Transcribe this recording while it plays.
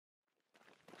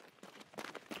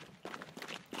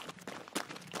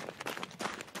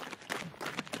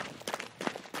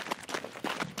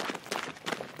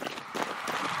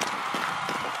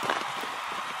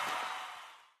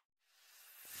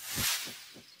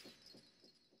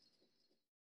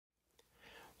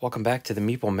Welcome back to the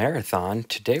Meeple Marathon.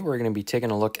 Today we're going to be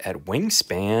taking a look at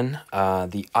Wingspan,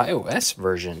 the iOS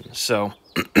version. So,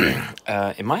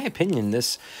 in my opinion,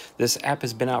 this app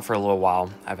has been out for a little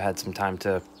while. I've had some time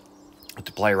to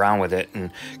play around with it and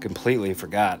completely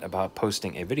forgot about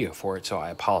posting a video for it, so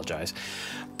I apologize.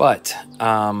 But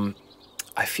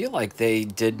I feel like they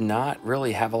did not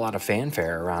really have a lot of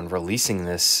fanfare around releasing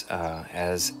this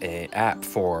as an app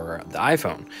for the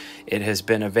iPhone. It has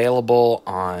been available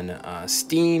on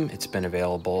Steam. It's been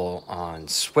available on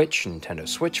Switch, Nintendo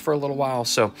Switch, for a little while.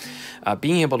 So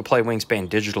being able to play Wingspan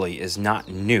digitally is not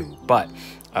new, but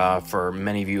for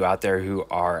many of you out there who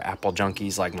are Apple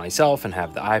junkies like myself and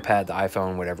have the iPad, the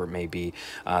iPhone, whatever it may be,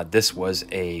 this was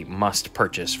a must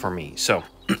purchase for me. So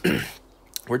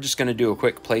we're just going to do a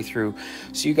quick playthrough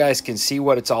so you guys can see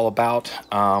what it's all about.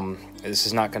 This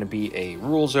is not going to be a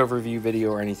rules overview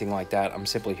video or anything like that. I'm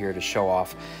simply here to show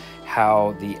off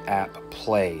how the app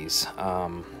plays.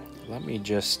 Let me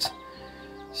just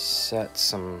set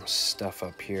some stuff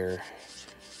up here.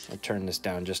 I'll turn this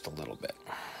down just a little bit.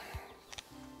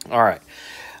 All right.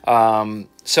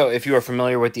 So if you are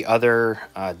familiar with the other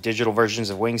digital versions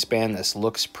of Wingspan, this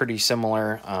looks pretty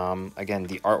similar. Again,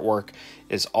 the artwork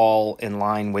is all in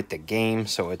line with the game,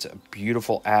 so it's a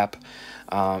beautiful app.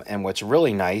 And what's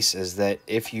really nice is that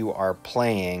if you are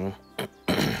playing,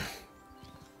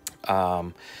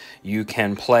 you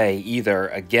can play either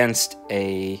against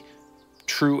a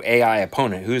true AI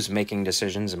opponent who's making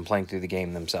decisions and playing through the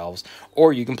game themselves,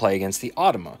 or you can play against the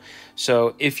Automa.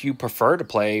 So if you prefer to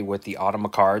play with the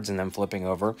Automa cards and then flipping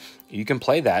over, you can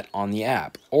play that on the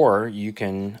app, or you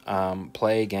can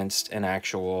play against an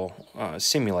actual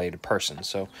simulated person.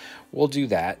 So we'll do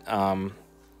that.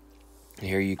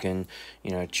 Here you can,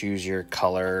 choose your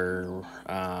color,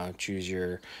 choose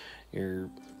your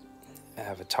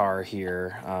avatar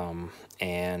here,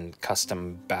 and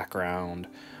custom background.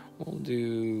 We'll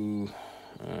do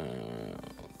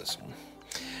this one.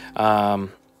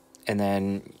 And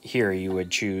then here you would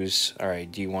choose, all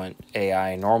right, do you want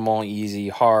AI normal, easy,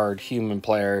 hard, human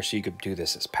player? So you could do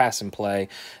this as pass and play.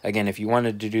 Again, if you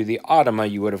wanted to do the Automa,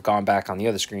 you would have gone back on the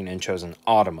other screen and chosen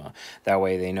Automa. That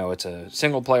way they know it's a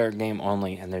single player game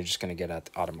only, and they're just going to get out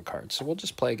the Automa card. So we'll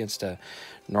just play against a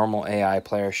normal AI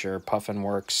player. Sure, Puffin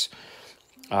works.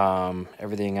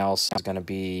 Everything else is going to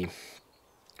be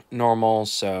normal,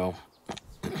 so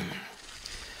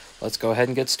let's go ahead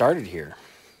and get started here.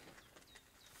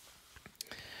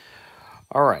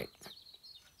 All right.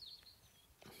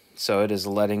 So it is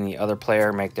letting the other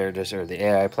player make their or the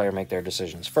AI player make their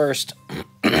decisions first.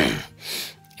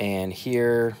 And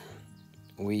here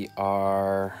we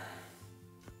are.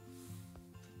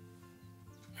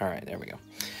 All right, there we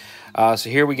go. So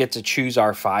here we get to choose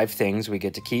our 5 things we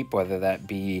get to keep, whether that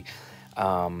be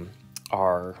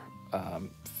our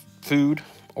food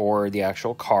or the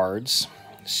actual cards.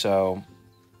 So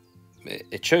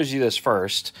it shows you this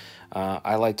first.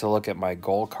 I like to look at my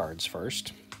goal cards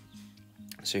first.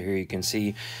 So here you can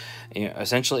see,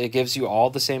 essentially it gives you all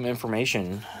the same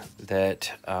information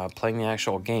that playing the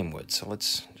actual game would. So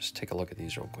let's just take a look at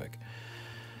these real quick.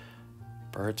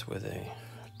 Birds with a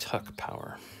tuck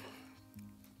power,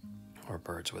 or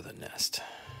birds with a nest.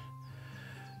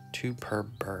 2 per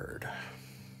bird.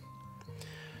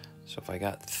 So if I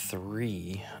got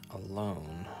 3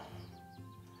 alone,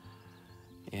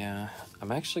 yeah,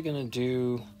 I'm actually gonna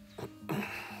do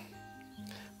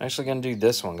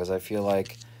this one because I feel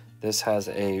like this has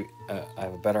I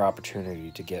have a better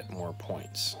opportunity to get more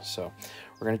points. So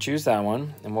we're gonna choose that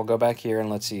one, and we'll go back here and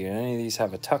let's see. Any of these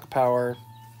have a tuck power?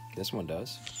 This one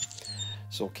does.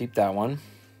 So we'll keep that one.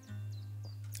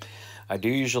 I do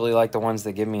usually like the ones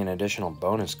that give me an additional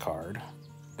bonus card.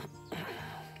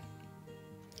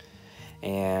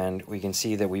 And we can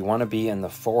see that we want to be in the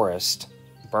forest.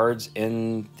 Birds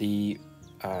in the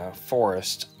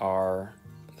forest are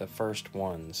the first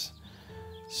ones.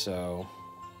 So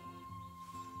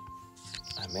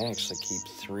I may actually keep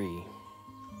 3.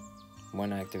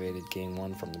 1 activated, gain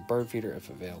 1 from the bird feeder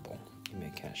if available. You may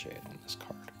cache it on this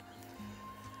card.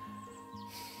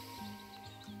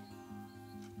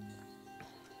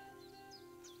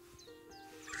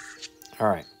 All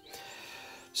right.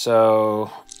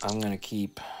 So I'm going to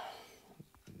keep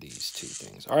these 2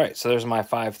 things. All right, so there's my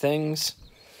 5 things,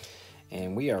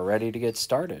 and we are ready to get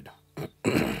started.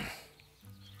 Tap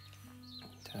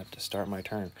to start my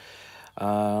turn.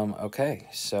 Okay,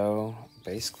 so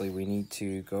basically we need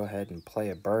to go ahead and play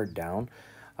a bird down.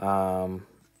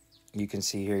 You can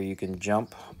see here you can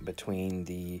jump between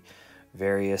the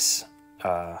various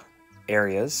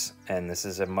areas, and this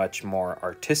is a much more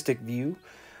artistic view.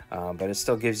 But it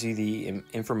still gives you the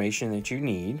information that you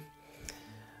need.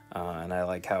 And I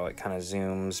like how it kind of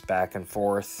zooms back and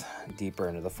forth, deeper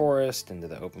into the forest, into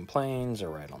the open plains, or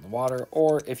right on the water.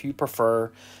 Or if you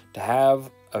prefer to have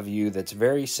a view that's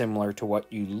very similar to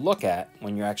what you look at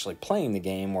when you're actually playing the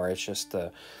game, where it's just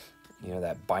the, you know,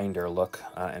 that binder look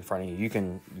in front of you, you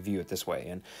can view it this way.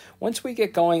 And once we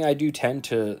get going, I do tend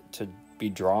to be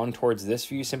drawn towards this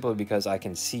view simply because I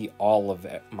can see all of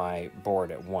my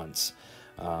board at once.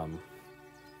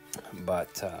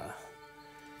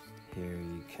 Here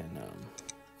you can,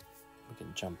 we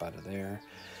can jump out of there.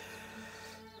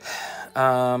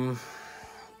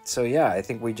 So yeah, I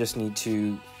think we just need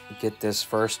to get this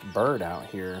first bird out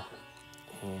here,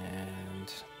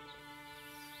 and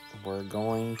we're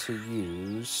going to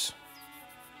use,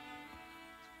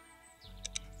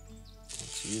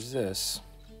 let's use this.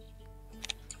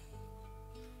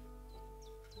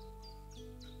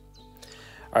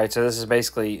 All right, so this is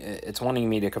basically, it's wanting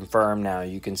me to confirm now.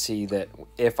 You can see that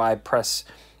if I press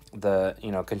the,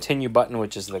 you know, continue button,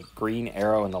 which is the green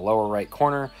arrow in the lower right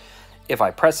corner, if I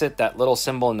press it, that little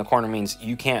symbol in the corner means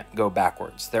you can't go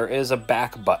backwards. There is a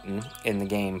back button in the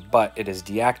game, but it is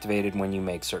deactivated when you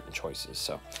make certain choices.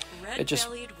 So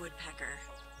red-bellied woodpecker.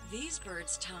 These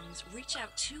birds' tongues reach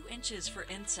out 2 inches for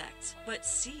insects, but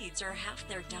seeds are half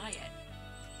their diet.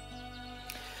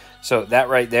 So that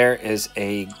right there is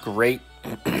a great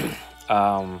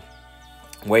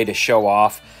way to show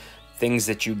off things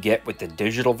that you get with the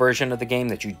digital version of the game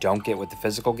that you don't get with the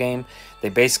physical game. They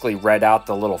basically read out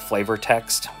the little flavor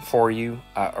text for you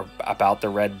about the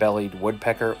red-bellied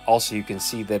woodpecker. Also, you can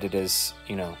see that it is,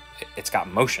 you know, it's got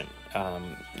motion.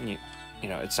 You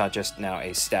know, it's not just now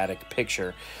a static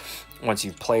picture once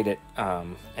you've played it.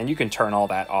 And you can turn all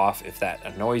that off if that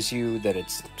annoys you, that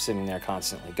it's sitting there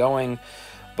constantly going.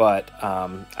 But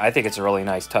I think it's a really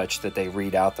nice touch that they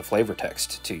read out the flavor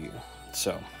text to you.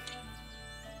 So,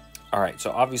 all right,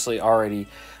 so obviously already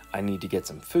I need to get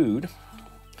some food.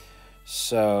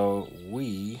 So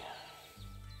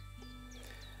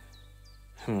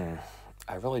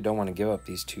I really don't want to give up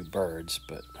these 2 birds,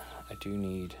 but I do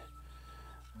need,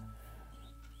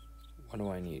 what do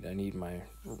I need? I need my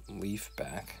leaf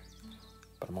back,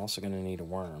 but I'm also going to need a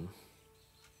worm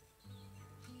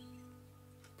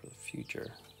for the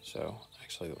future. So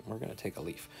actually we're going to take a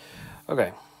leaf.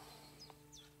 Okay.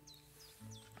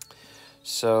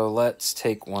 So let's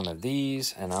take one of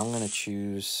these, and I'm going to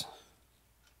choose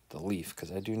the leaf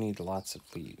because I do need lots of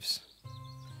leaves.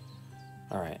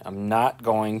 All right, I'm not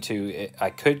going to, I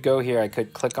could go here, I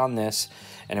could click on this,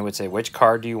 and it would say, which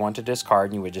card do you want to discard?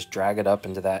 And you would just drag it up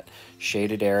into that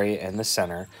shaded area in the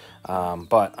center.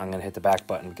 But I'm going to hit the back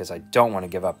button because I don't want to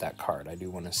give up that card. I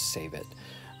do want to save it.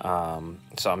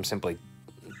 So I'm simply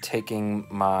taking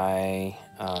my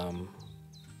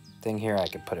thing here. I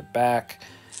could put it back,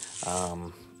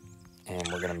 and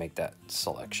we're going to make that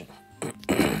selection.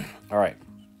 All right.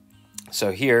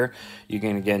 So here you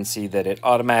can again see that it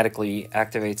automatically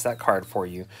activates that card for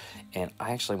you, and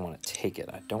I actually want to take it.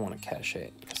 I don't want to cache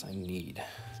it because I need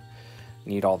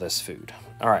all this food.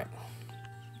 All right,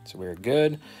 so we're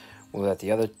good. We'll let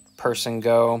the other person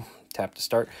go. Tap to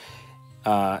start.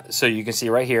 So you can see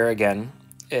right here again,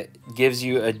 it gives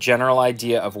you a general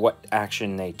idea of what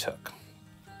action they took.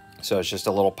 So it's just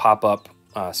a little pop-up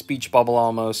speech bubble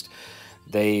almost.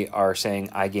 They are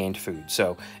saying, I gained food.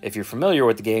 So if you're familiar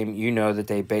with the game, you know that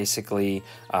they basically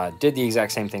did the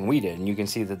exact same thing we did. And you can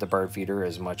see that the bird feeder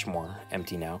is much more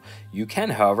empty now. You can,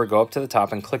 however, go up to the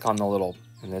top and click on the little,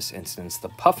 in this instance, the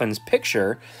puffin's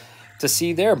picture to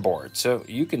see their board. So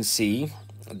you can see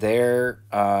their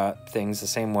things the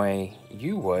same way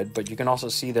you would, but you can also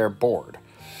see their board.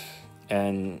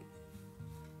 And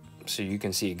so you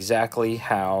can see exactly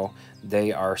how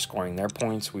they are scoring their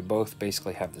points. We both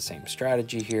basically have the same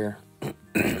strategy here.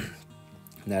 And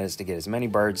that is to get as many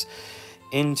birds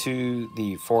into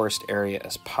the forest area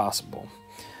as possible.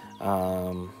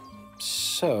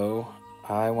 So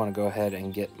I want to go ahead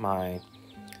and get my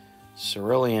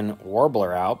cerulean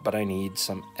warbler out, but I need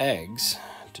some eggs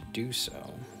to do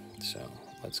so. So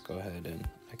let's go ahead and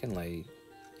I can lay,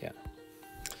 yeah.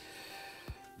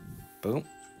 Boom.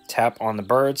 Tap on the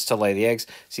birds to lay the eggs.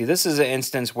 See, this is an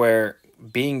instance where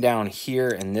being down here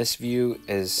in this view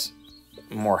is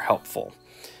more helpful,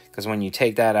 because when you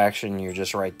take that action, you're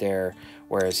just right there.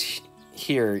 Whereas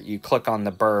here, you click on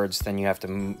the birds, then you have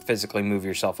to physically move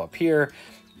yourself up here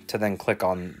to then click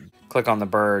on the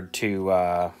bird to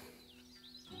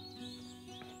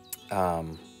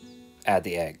add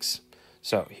the eggs.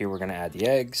 So here we're going to add the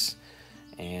eggs,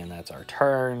 and that's our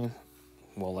turn.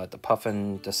 We'll let the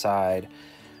puffin decide.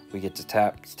 We get to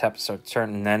tap to start the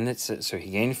turn, and then it's so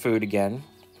he gained food again.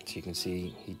 So you can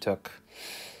see he took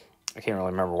I can't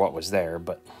really remember what was there,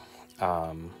 but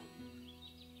all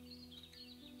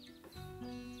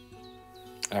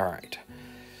right.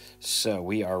 So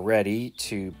we are ready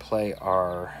to play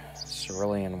our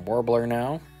Cerulean Warbler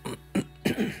now.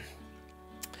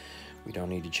 We don't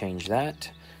need to change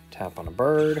that. Tap on a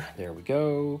bird. There we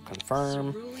go.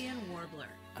 Confirm.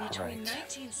 All right.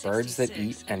 Birds that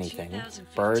eat anything.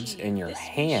 Birds in your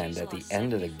hand at the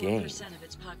end of the game.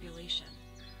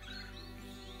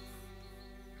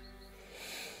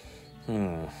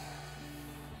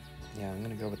 Yeah, I'm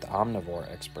going to go with the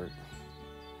omnivore expert.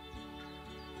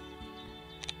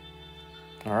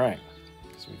 All right.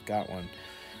 So we've got one.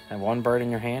 And one bird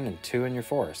in your hand and two in your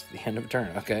forest. The end of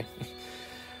turn. Okay.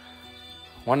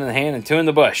 One in the hand and two in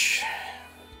the bush.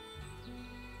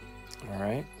 All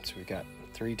right. So we've got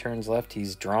 3 turns left.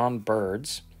 He's drawn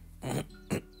birds. I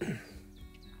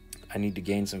need to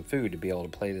gain some food to be able to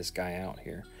play this guy out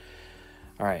here.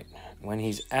 All right. When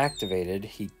he's activated,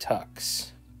 he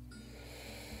tucks.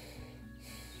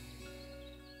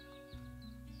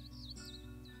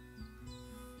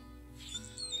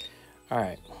 All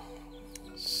right.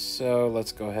 So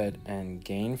let's go ahead and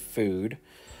gain food.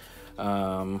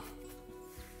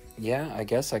 Yeah, I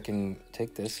guess I can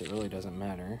take this. It really doesn't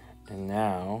matter. And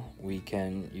now you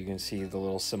can see the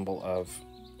little symbol of,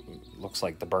 looks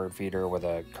like the bird feeder with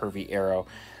a curvy arrow.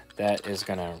 That is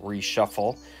going to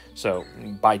reshuffle. So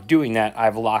by doing that,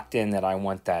 I've locked in that I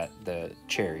want the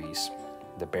cherries,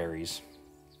 the berries.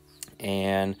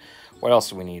 And what else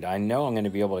do we need? I know I'm going to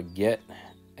be able to get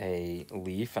a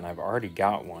leaf, and I've already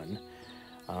got one.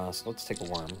 So let's take a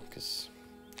worm, because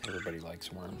everybody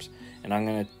likes worms. And I'm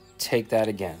going to take that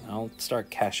again. I'll start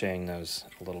caching those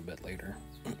a little bit later.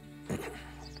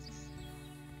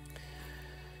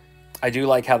 I do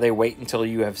like how they wait until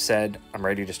you have said, I'm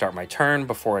ready to start my turn,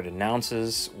 before it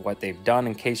announces what they've done,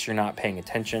 in case you're not paying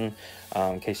attention,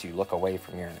 in case you look away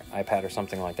from your iPad or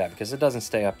something like that, because it doesn't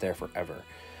stay up there forever.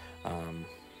 All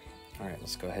right,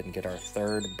 let's go ahead and get our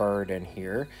 3rd bird in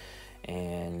here.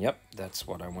 And yep, that's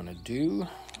what I want to do.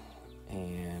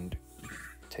 And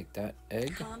take that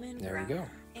egg. There we go.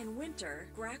 In winter,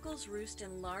 grackles roost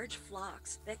in large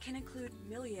flocks that can include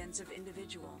millions of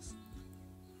individuals.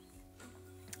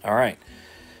 All right.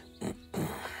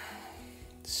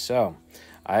 So,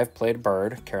 I've played a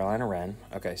bird, Carolina Wren.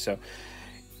 Okay, so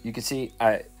you can see,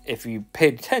 if you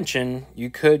paid attention, you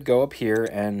could go up here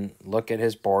and look at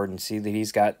his board and see that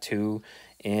he's got 2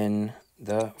 in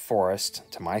the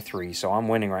forest to my 3. So I'm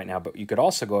winning right now. But you could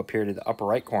also go up here to the upper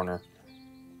right corner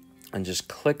and just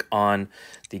click on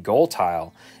the goal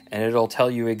tile, and it'll tell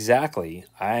you exactly,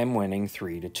 I'm winning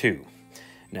 3-2.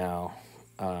 Now,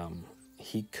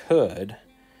 he could,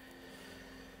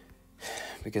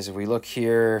 because if we look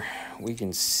here, we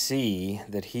can see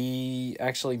that he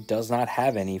actually does not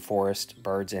have any forest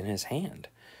birds in his hand.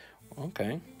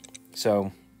 Okay,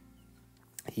 so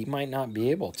he might not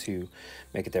be able to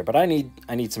make it there, but I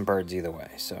need some birds either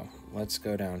way. So let's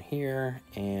go down here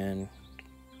and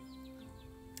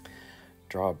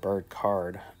draw a bird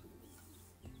card.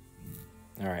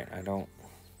 All right,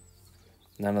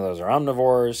 none of those are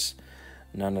omnivores.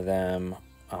 None of them,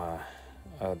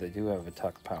 they do have a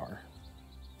tuck power.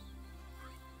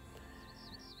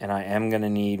 And I am going to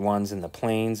need ones in the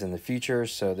plains in the future,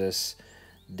 so this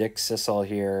Dick Sissel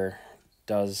here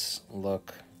does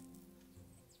look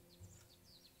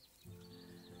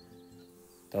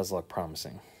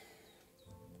promising.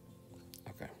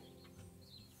 Okay.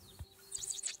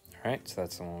 All right, so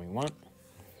that's the one we want.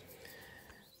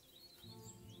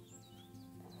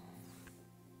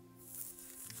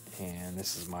 And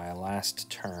this is my last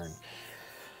turn.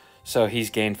 So he's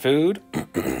gained food.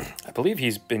 I believe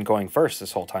he's been going first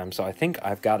this whole time, so I think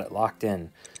I've got it locked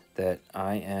in that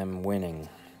I am winning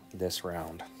this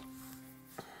round.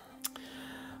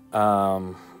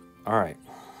 All right.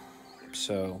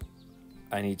 So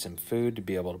I need some food to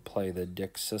be able to play the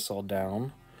Dick Sissel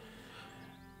down.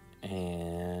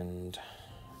 And,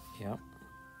 yep.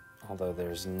 Although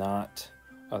there's not...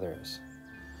 Oh, there is.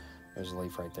 There's a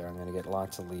leaf right there. I'm going to get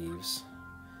lots of leaves.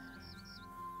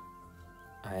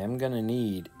 I am going to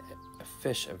need a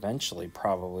fish eventually,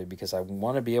 probably, because I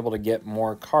want to be able to get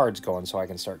more cards going so I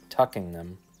can start tucking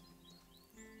them.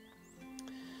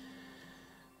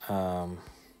 And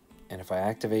if I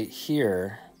activate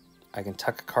here, I can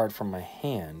tuck a card from my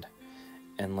hand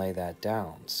and lay that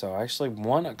down. So I actually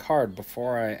want a card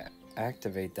before I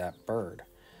activate that bird.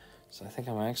 So I think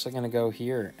I'm actually going to go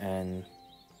here and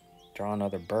draw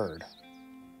another bird.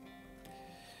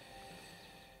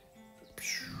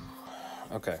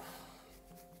 Okay.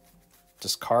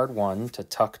 discard 1 to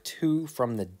tuck 2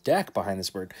 from the deck behind this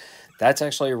bird. That's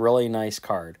actually a really nice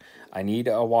card. I need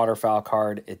a waterfowl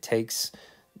card. It takes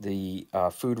the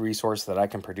food resource that I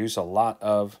can produce a lot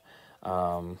of,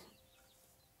 and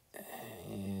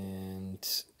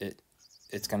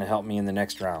it's going to help me in the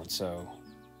next round. So,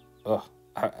 I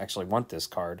actually want this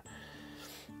card.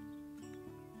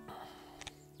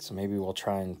 So maybe we'll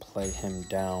try and play him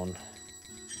down.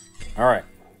 All right,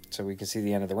 so we can see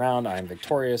the end of the round. I am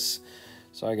victorious,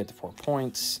 so I get the 4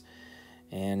 points.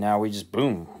 And now we just,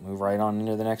 boom, move right on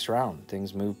into the next round.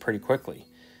 Things move pretty quickly.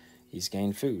 He's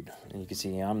gained food. And you can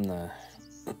see I'm the...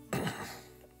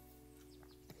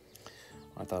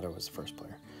 I thought I was the first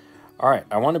player. All right,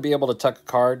 I want to be able to tuck a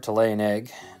card to lay an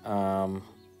egg.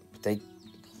 They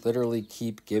literally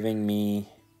keep giving me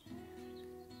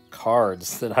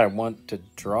cards that I want to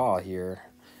draw here.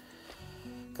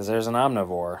 Because there's an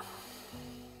omnivore.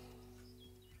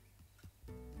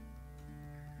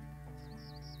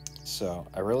 So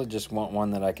I really just want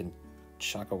one that I can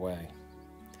chuck away.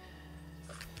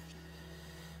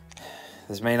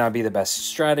 This may not be the best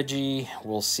strategy.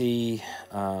 We'll see.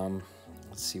 Let's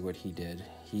see what he did.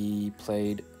 He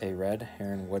played a red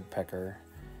heron woodpecker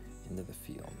into the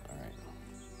field. All right.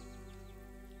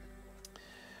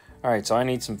 All right, so I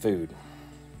need some food.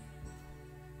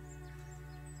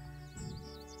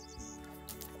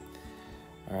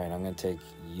 All right, I'm going to take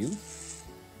you.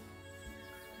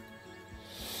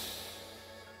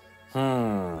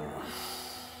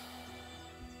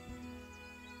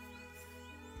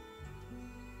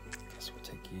 Guess we'll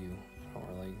take you. I don't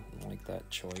really like that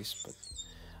choice, but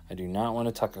I do not want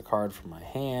to tuck a card from my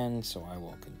hand, so I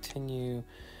will continue.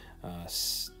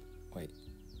 Wait.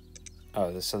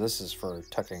 Oh, so this is for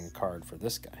tucking a card for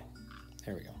this guy.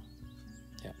 There we go.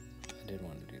 Yeah, I did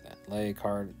want to do that. Lay a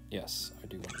card. Yes, I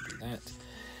do want to do that.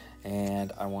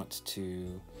 And I want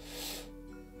to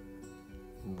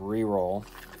re-roll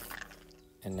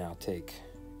and now take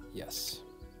yes.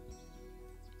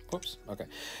 Whoops. Okay.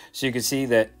 So you can see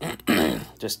that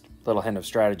just a little hint of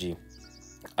strategy.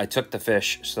 I took the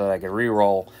fish so that I could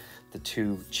re-roll the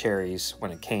 2 cherries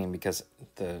when it came because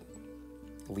the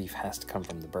leaf has to come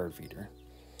from the bird feeder.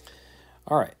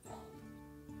 All right.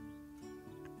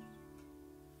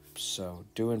 So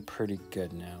doing pretty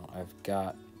good now. I've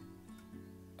got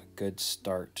a good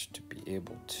start to be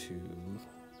able to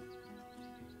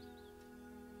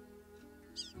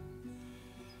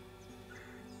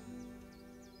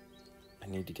I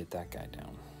need to get that guy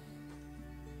down.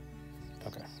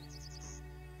 Okay.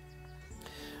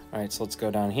 All right, so let's go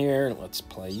down here. Let's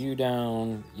play you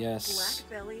down. Yes.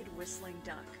 Black-bellied whistling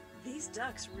duck. These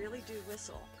ducks really do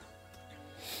whistle.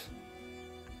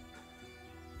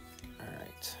 All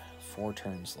right, 4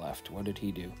 turns left. What did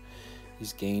he do?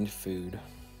 He's gained food.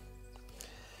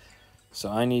 So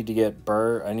I need to get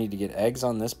I need to get eggs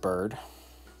on this bird.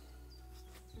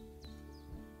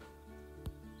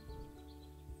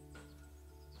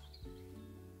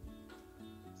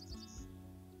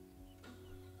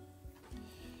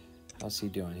 How's he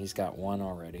doing? He's got 1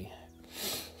 already.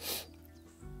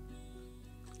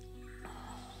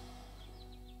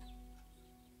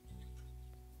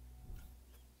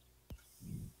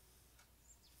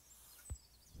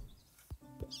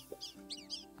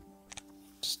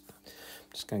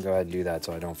 Just gonna go ahead and do that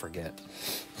so I don't forget.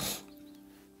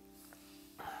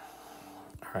 All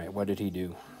right, what did he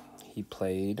do? He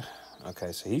played.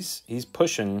 Okay, so he's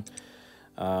pushing.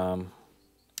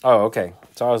 Oh, okay.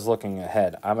 So I was looking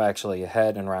ahead. I'm actually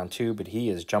ahead in round 2, but he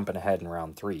is jumping ahead in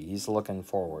round 3. He's looking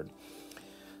forward.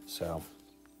 So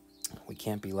we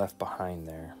can't be left behind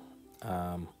there.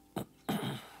 All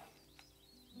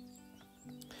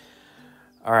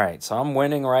right, so I'm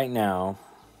winning right now.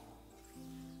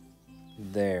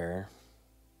 There.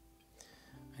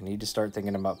 I need to start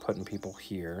thinking about putting people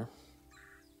here.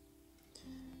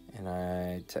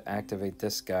 And to activate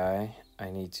this guy, I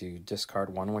need to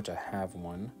discard 1, which I have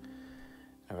 1.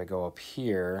 If I go up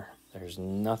here, there's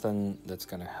nothing that's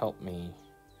going to help me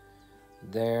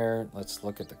there. Let's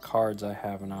look at the cards. I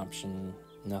have an option.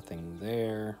 Nothing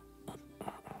there.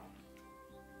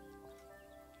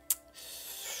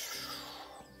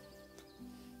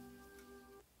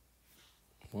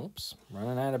 Whoops,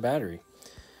 running out of battery.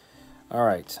 All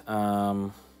right, I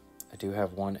do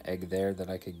have 1 egg there that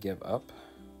I could give up.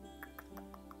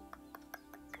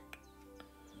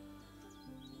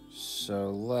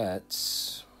 So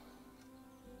let's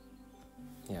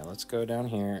go down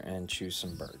here and choose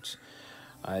some birds.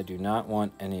 I do not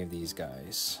want any of these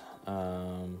guys.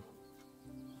 I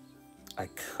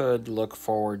could look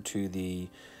forward to the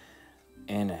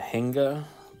Anahinga,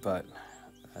 but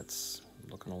that's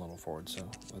looking a little forward. So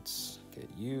let's get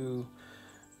you.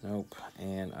 Nope.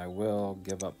 And I will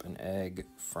give up an egg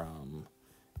from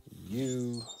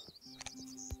you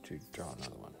to draw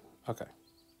another one. Okay.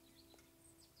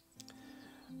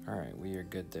 All right, we are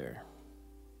good there.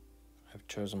 I've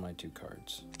chosen my 2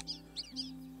 cards.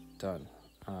 Done.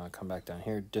 Come back down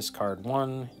here. Discard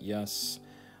 1. Yes,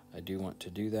 I do want to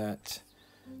do that.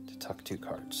 To tuck 2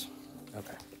 cards.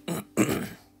 Okay.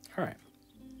 All right.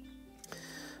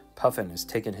 Puffin has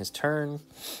taken his turn.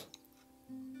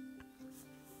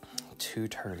 2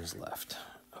 turns left.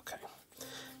 Okay.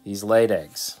 He's laid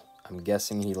eggs. I'm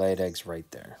guessing he laid eggs right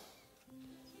there.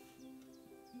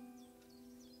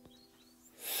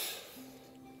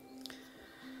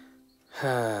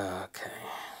 Okay.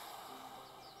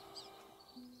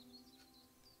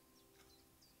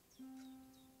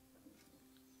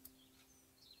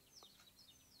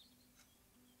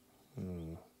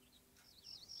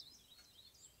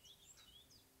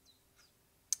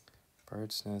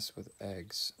 Bird's nest with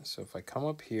eggs. So if I come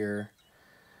up here,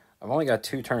 I've only got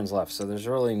 2 turns left, so there's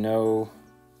really no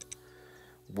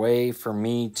way for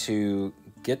me to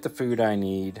get the food I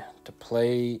need to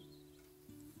play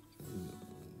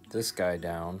this guy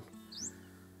down.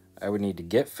 I would need to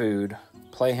get food,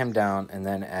 play him down, and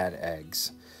then add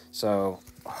eggs. So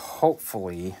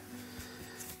hopefully,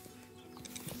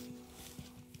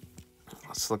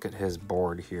 let's look at his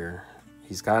board here.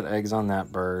 He's got eggs on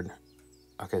that bird.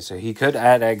 Okay, so he could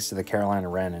add eggs to the Carolina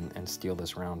Wren and steal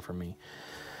this round from me.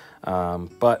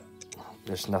 But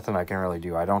there's nothing I can really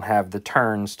do. I don't have the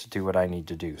turns to do what I need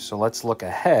to do. So let's look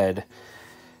ahead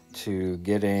to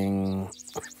getting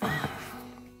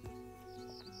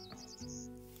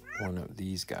one of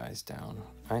these guys down.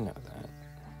 I know that.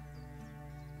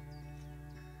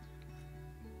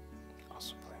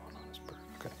 Also play one on this bird.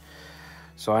 Okay.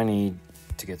 So I need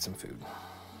to get some food.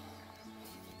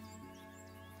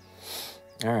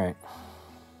 All right.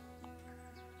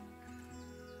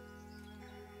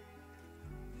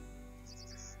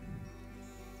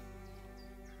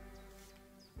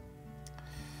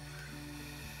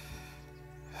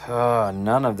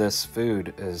 None of this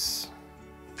food is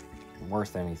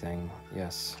worth anything.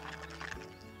 Yes.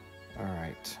 All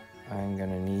right. I'm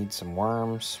gonna need some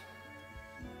worms.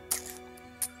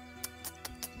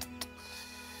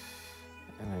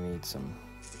 And I need some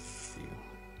few.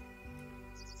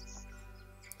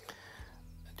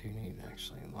 I do need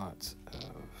actually lots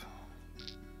of...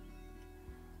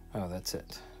 Oh, that's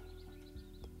it.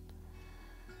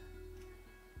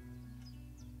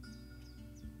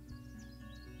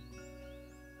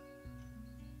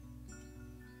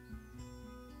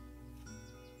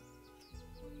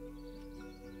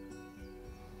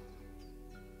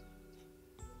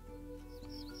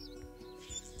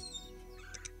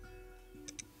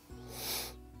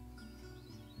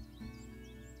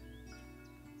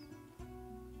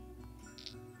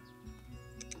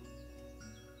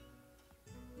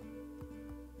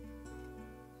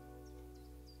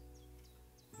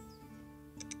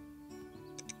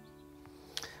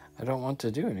 I don't want to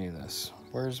do any of this.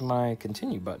 Where's my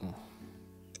continue button?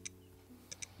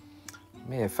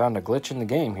 May have found a glitch in the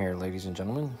game here, ladies and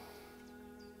gentlemen.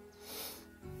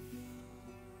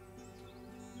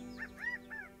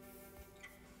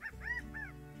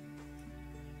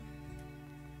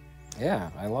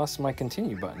 Yeah, I lost my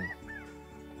continue button.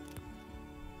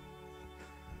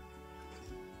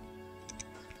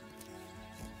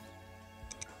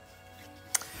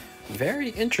 Very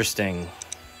interesting.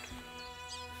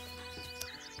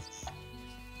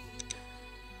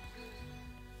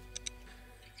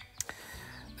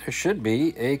 There should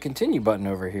be a continue button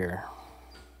over here.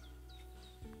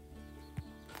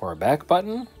 Or a back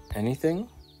button? Anything?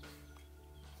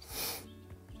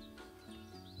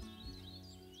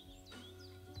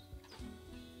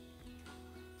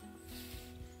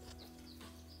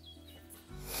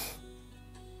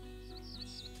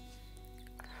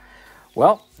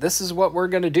 Well, this is what we're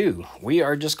going to do. We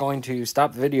are just going to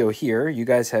stop the video here. You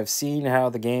guys have seen how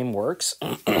the game works.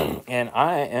 And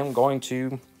I am going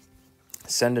to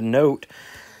send a note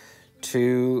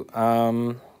to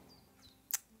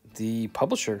the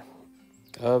publisher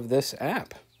of this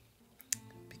app,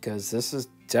 because this is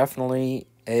definitely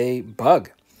a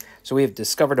bug. So we have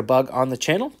discovered a bug on the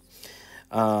channel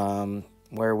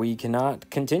where we cannot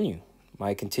continue.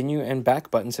 My continue and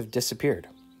back buttons have disappeared.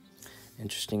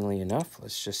 Interestingly enough,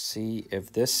 let's just see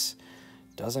if this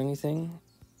does anything.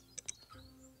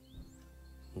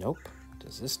 Nope.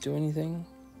 Does this do anything?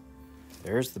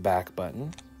 There's the back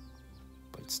button,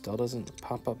 but it still doesn't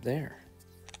pop up there.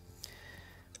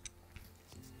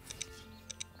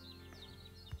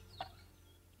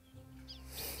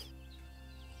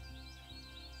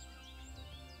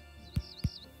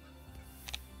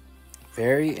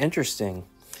 Very interesting.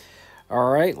 All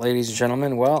right, ladies and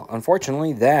gentlemen. Well,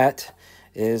 unfortunately, that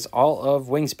is all of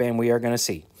Wingspan we are going to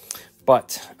see.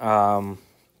 But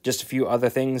just a few other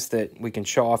things that we can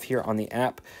show off here on the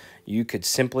app. You could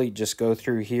simply just go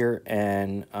through here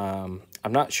and I'm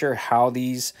not sure how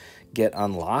these get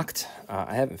unlocked.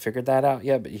 I haven't figured that out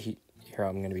yet, but here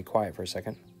I'm going to be quiet for a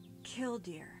second.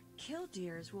 Killdeer.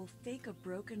 Killdeers will fake a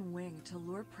broken wing to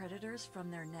lure predators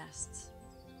from their nests.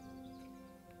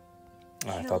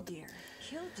 I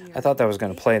thought that was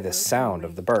going to play the sound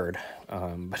of the bird,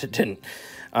 but it didn't.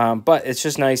 But it's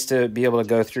just nice to be able to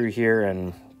go through here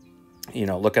and, you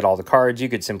know, look at all the cards. You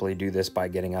could simply do this by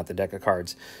getting out the deck of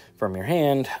cards from your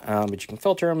hand, but you can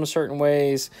filter them in certain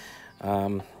ways. At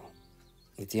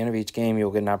the end of each game, you'll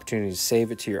get an opportunity to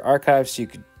save it to your archives. So you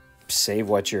could save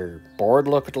what your board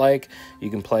looked like.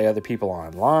 You can play other people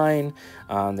online.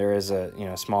 There is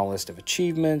a small list of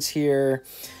achievements here,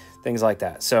 things like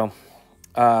that. So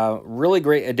really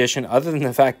great addition, other than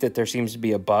the fact that there seems to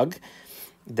be a bug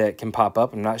that can pop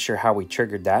up. I'm not sure how we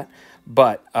triggered that,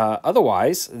 but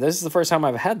otherwise, this is the first time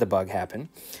I've had the bug happen.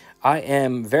 I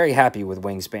am very happy with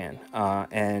Wingspan,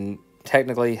 and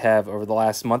technically have, over the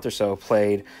last month or so,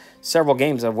 played several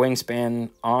games of Wingspan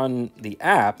on the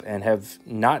app and have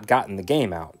not gotten the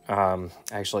game out.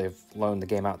 Actually, I've loaned the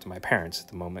game out to my parents at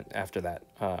the moment after that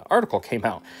article came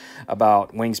out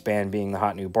about Wingspan being the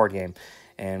hot new board game,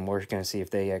 and we're going to see if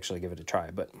they actually give it a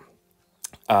try. But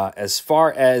as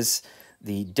far as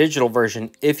the digital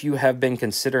version, if you have been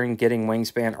considering getting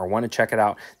Wingspan or want to check it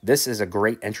out, this is a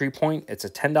great entry point. It's a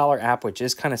 $10 app, which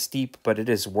is kind of steep, but it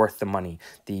is worth the money.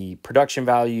 The production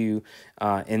value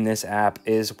in this app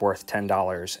is worth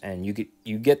 $10, and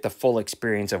you get the full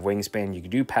experience of Wingspan. You can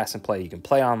do pass and play. You can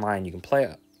play online. You can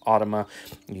play Automa.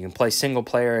 You can play single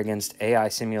player against AI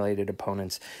simulated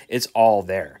opponents. It's all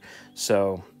there.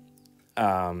 So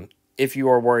if you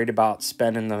are worried about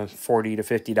spending the $40 to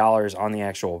 $50 on the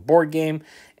actual board game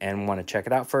and want to check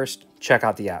it out first, check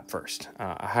out the app first.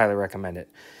 I highly recommend it.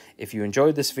 If you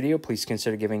enjoyed this video, please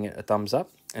consider giving it a thumbs up.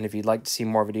 And if you'd like to see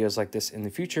more videos like this in the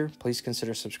future, please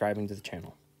consider subscribing to the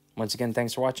channel. Once again,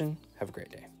 thanks for watching. Have a great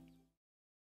day.